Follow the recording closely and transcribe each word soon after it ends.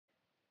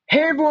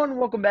Hey everyone,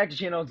 welcome back to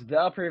the channel. It's the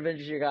Upper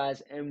Adventures here,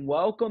 guys, and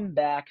welcome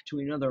back to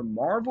another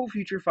Marvel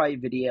Future Fight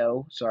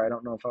video. Sorry, I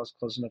don't know if I was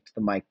close enough to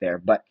the mic there,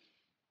 but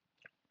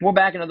we're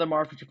back in another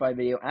Marvel Future Fight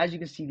video. As you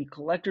can see, the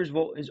Collector's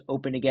Vault is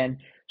open again.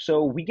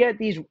 So we get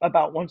these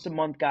about once a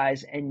month,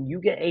 guys, and you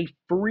get a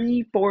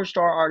free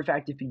 4-star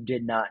artifact if you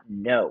did not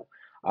know.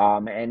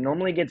 And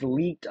normally gets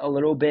leaked a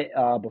little bit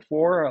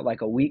before,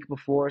 like a week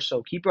before,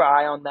 so keep your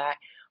eye on that.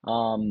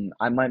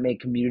 I might make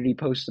community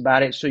posts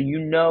about it so you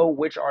know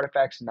which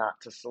artifacts not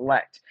to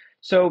select.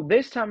 So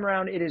this time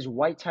around, it is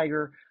White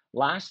Tiger.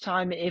 Last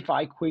time, if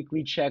I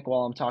quickly check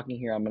while I'm talking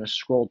here, I'm going to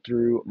scroll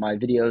through my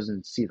videos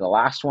and see the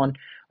last one.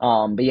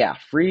 But yeah,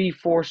 free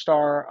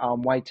 4-star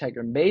White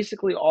Tiger. And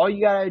basically, all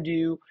you gotta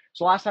do.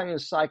 So last time it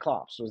was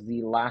Cyclops was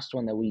the last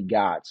one that we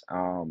got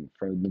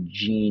for the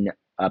Gene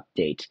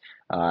update.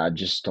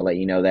 Just to let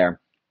you know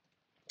there.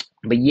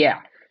 But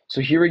yeah,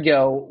 so here we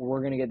go.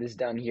 We're gonna get this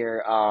done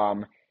here.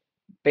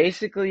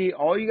 Basically,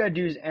 all you gotta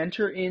do is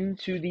enter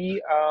into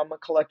the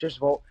collector's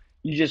vault.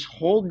 You just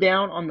hold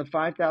down on the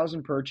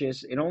 5,000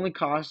 purchase. It only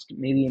costs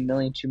maybe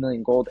 1,000,000,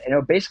 2,000,000 gold, and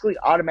it'll basically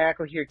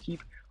automatically here keep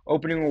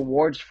opening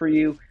rewards for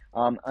you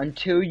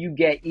until you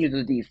get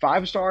either the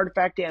 5-star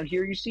artifact down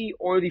here you see,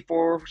 or the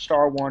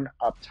 4-star one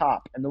up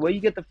top. And the way you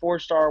get the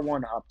 4-star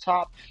one up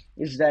top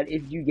is that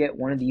if you get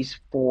one of these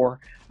 4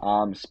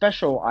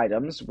 special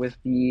items with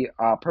the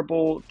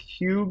purple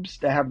cubes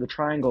that have the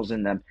triangles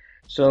in them.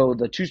 So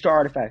the 2-star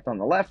artifact on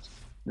the left,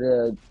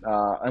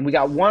 and we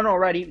got 1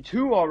 already,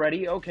 2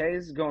 already. Okay,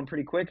 this is going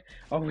pretty quick.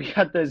 Oh, we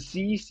got the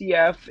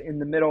CCF in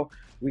the middle.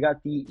 We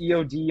got the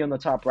EOD on the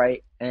top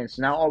right, and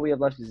so now all we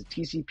have left is the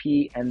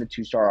TCP and the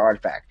 2-star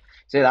artifact.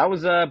 So that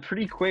was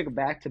pretty quick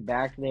back to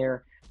back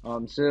there.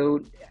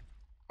 So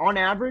on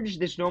average,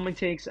 this normally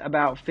takes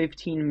about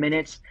 15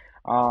 minutes.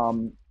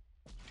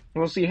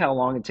 We'll see how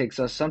long it takes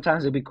us.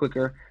 Sometimes it'll be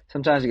quicker.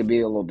 Sometimes it can be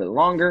a little bit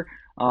longer.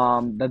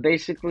 But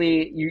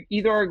basically, you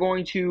either are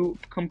going to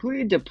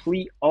completely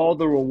deplete all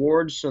the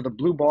rewards. So the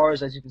blue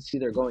bars, as you can see,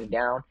 they're going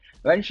down.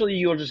 Eventually,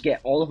 you'll just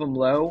get all of them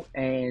low,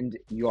 and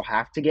you'll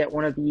have to get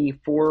one of the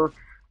 4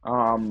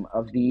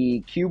 of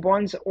the cube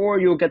ones, or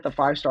you'll get the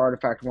 5-star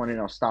artifact one, and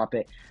I'll stop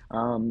it.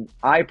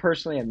 I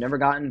personally have never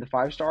gotten the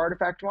 5-star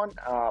artifact one.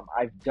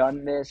 I've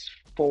done this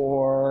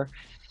for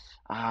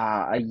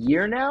a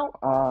year now.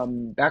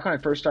 Back when I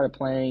first started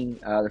playing,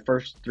 the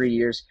first 3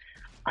 years,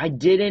 I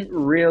didn't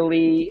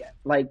really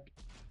like.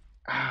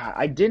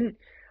 I didn't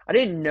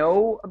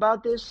know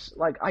about this.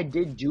 Like I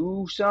did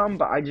do some,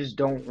 but I just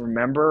don't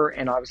remember.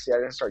 And obviously, I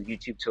didn't start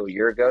YouTube till a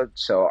year ago,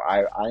 so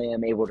I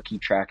am able to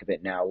keep track of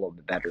it now a little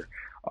bit better.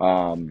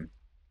 Um,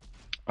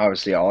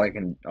 Obviously, all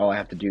I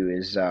have to do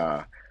is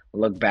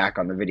look back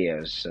on the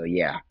videos. So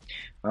yeah.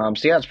 So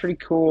yeah, it's pretty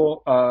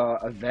cool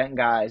event,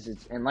 guys.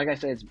 And like I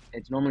said,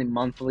 it's normally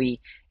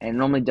monthly and it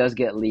normally does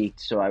get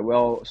leaked. So I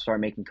will start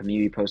making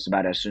community posts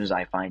about it as soon as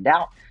I find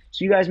out.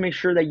 So you guys make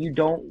sure that you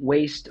don't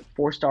waste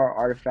 4-star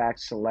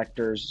artifacts,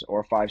 selectors,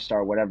 or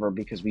 5-star whatever,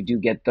 because we do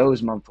get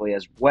those monthly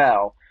as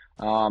well.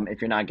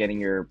 If you're not getting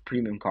your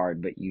premium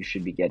card, but you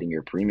should be getting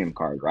your premium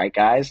card, right,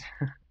 guys?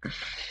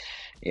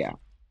 Yeah.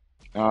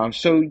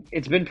 So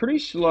it's been pretty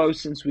slow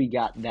since we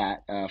got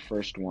that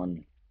first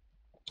one.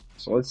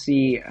 So let's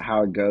see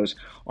how it goes.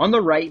 On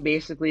the right,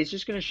 basically, it's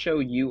just going to show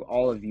you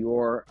all of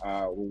your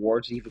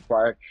rewards that you've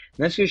acquired.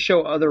 And that's going to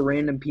show other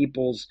random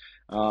people's,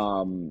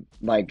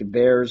 like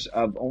theirs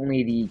of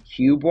only the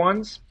cube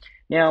ones.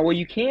 Now, what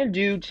you can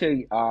do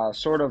to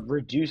sort of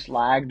reduce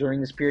lag during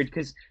this period,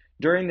 because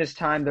during this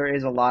time there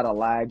is a lot of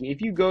lag.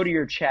 If you go to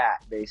your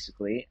chat,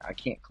 basically, I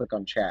can't click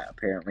on chat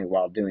apparently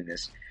while doing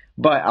this,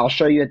 but I'll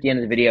show you at the end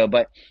of the video.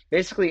 But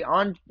basically,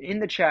 in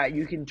the chat,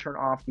 you can turn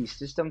off the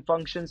system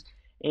functions.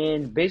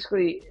 And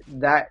basically,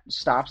 that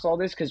stops all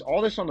this, because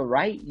all this on the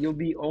right, you'll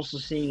be also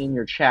seeing in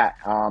your chat.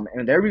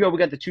 And there we go. We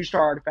got the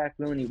 2-star artifact.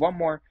 We only need 1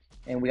 more.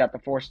 And we got the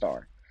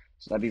 4-star.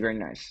 So that'd be very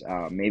nice.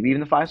 Maybe even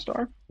the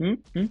 5-star.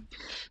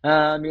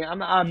 I mean,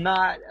 I'm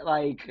not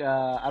like,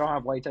 I don't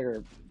have White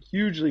Tiger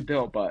hugely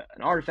built, but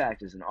an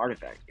artifact is an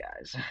artifact,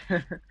 guys.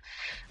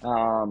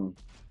 um,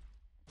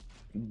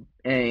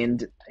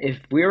 and if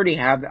we already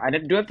have, I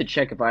do have to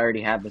check if I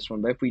already have this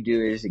one, but if we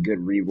do, it is a good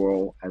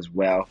reroll as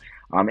well.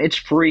 It's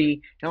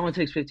free. It only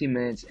takes 15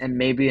 minutes and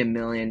maybe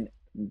 1,000,000,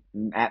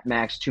 at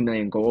max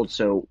 2,000,000 gold.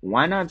 So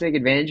why not take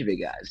advantage of it,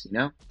 guys? You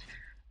know,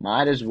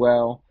 might as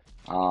well.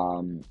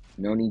 No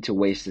need to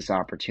waste this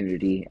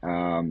opportunity.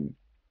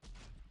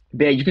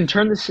 But yeah, you can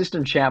turn the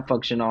system chat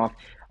function off,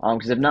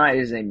 because if not,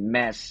 it is a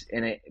mess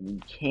and it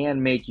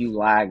can make you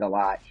lag a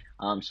lot.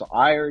 So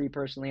I already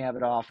personally have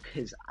it off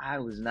because I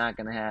was not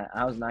gonna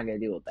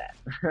deal with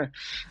that.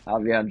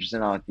 I'll be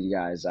 100% honest with you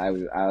guys. I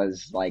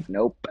was like,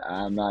 nope,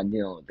 I'm not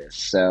dealing with this.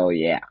 So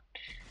yeah.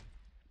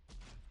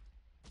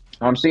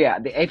 So yeah,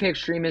 the Apex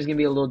stream is gonna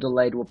be a little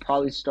delayed. We'll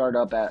probably start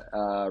up at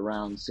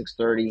around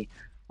 6:30.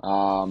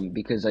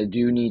 Because I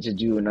do need to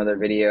do another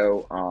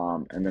video,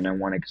 and then I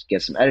want to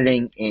get some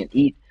editing and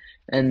eat,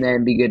 and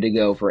then be good to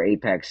go for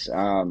Apex.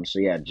 So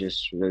yeah,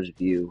 just for those of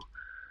you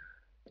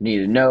who need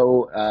to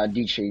know,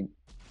 DJ,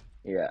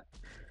 yeah.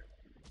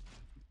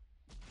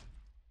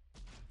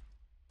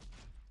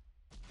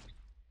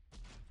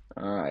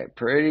 Alright,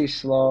 pretty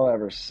slow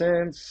ever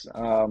since.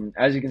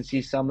 As you can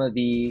see, some of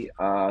the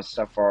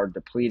stuff are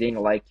depleting,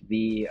 like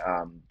the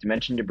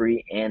Dimension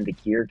Debris and the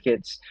gear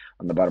kits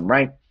on the bottom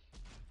right.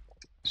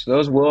 So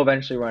those will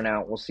eventually run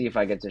out. We'll see if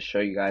I get to show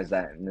you guys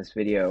that in this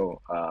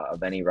video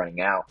of any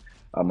running out.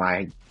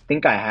 I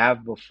think I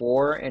have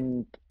before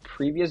in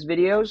previous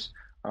videos,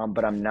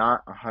 but I'm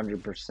not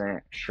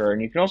 100% sure.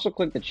 And you can also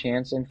click the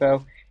chance info,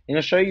 and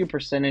it'll show you a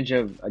percentage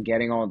of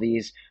getting all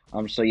these.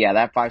 So yeah,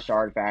 that 5-star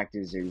artifact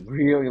is a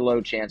really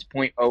low chance,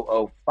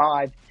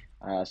 0.005.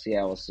 So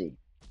yeah, we'll see.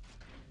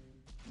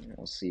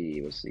 We'll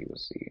see. We'll see. We'll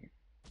see.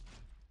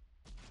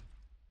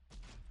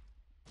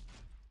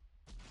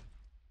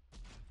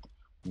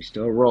 We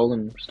still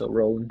rolling. Still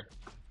rolling.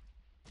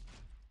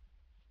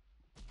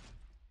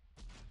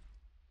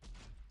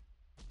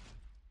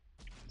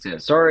 So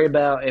sorry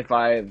about if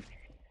I've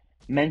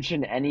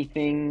mentioned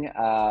anything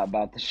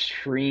about the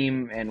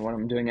stream and what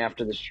I'm doing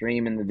after the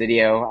stream in the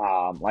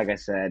video. Like I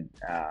said,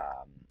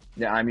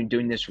 I'm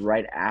doing this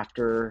right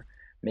after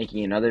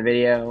making another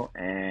video,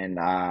 and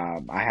I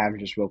have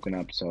just woken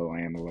up, so I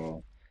am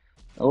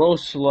a little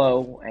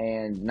slow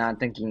and not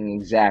thinking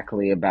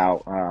exactly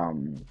about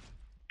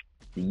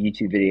the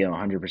YouTube video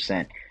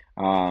 100%.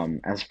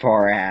 As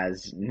far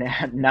as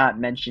not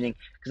mentioning,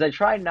 because I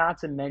try not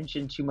to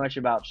mention too much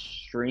about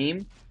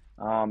stream,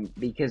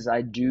 because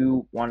I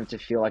do want it to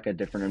feel like a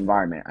different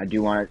environment. I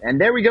do want it,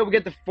 and there we go. We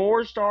get the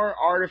 4-star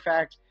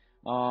artifact.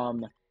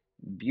 Um,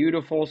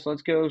 Beautiful. So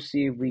let's go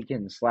see if we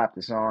can slap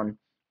this on.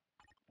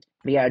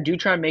 But yeah, I do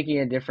try making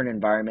a different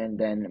environment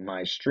than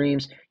my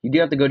streams. You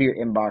do have to go to your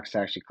inbox to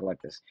actually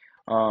collect this.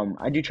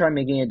 I do try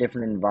making a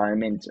different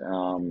environment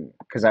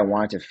because I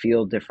want it to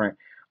feel different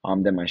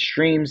than my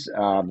streams.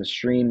 The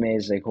stream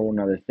is a whole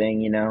nother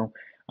thing, you know.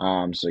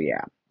 So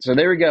yeah. So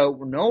there we go.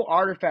 No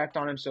artifact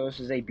on him. So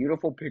this is a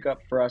beautiful pickup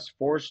for us.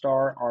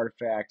 4-star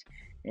artifact.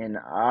 And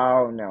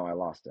oh no, I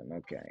lost him.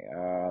 Okay.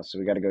 So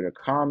we got to go to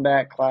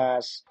combat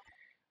class.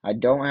 I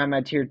don't have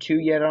my tier 2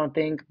 yet, I don't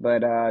think,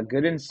 but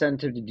good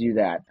incentive to do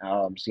that.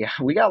 So yeah,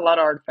 we got a lot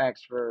of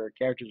artifacts for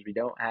characters we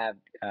don't have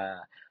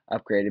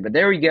upgraded, but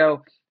there we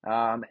go.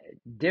 Um,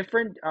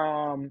 Different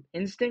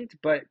instinct,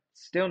 but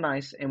still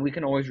nice, and we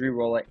can always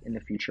re-roll it in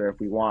the future if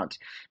we want.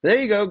 But there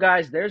you go,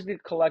 guys. There's the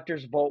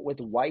Collector's Vault with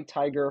White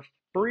Tiger,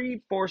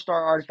 free 4-star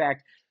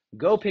artifact.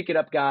 Go pick it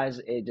up, guys.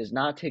 It does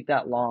not take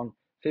that long,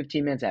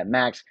 15 minutes at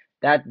max.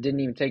 That didn't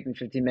even take me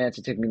 15 minutes.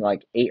 It took me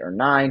like 8 or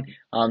 9.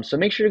 So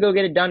make sure to go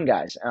get it done,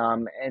 guys.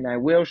 And I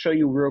will show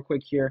you real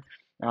quick here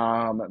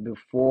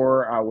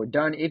before we're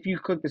done. If you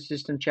click the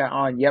system chat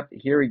on, yep,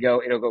 here we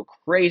go. It'll go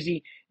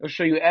crazy. It'll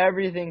show you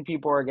everything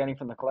people are getting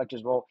from the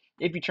Collector's Vault.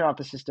 If you turn off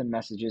the system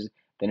messages,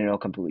 then it'll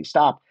completely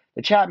stop.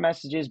 The chat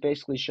messages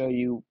basically show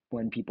you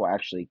when people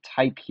actually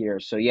type here.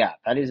 So yeah,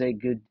 that is a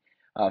good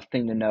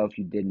thing to know if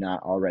you did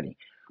not already.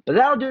 But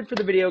that'll do it for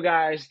the video,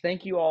 guys.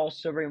 Thank you all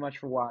so very much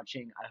for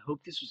watching. I hope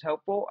this was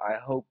helpful. I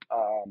hope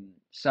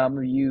some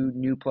of you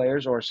new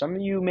players, or some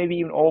of you maybe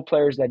even old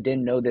players that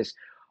didn't know this,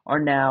 are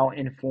now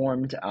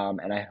informed.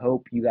 And I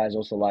hope you guys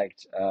also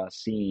liked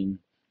seeing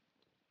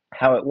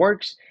how it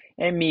works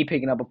and me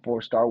picking up a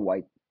 4-star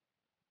white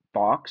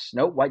fox.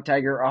 Nope, white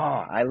tiger.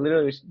 I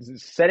literally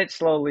said it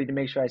slowly to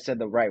make sure I said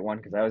the right one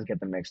because I always get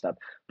them mixed up.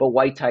 But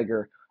white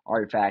tiger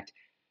artifact.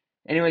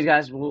 Anyways,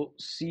 guys, we'll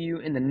see you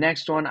in the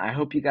next one. I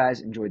hope you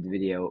guys enjoyed the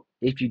video.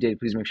 If you did,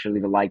 please make sure to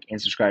leave a like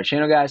and subscribe to the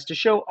channel, guys, to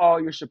show all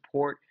your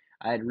support.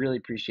 I'd really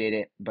appreciate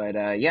it. But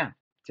yeah,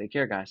 take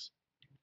care, guys.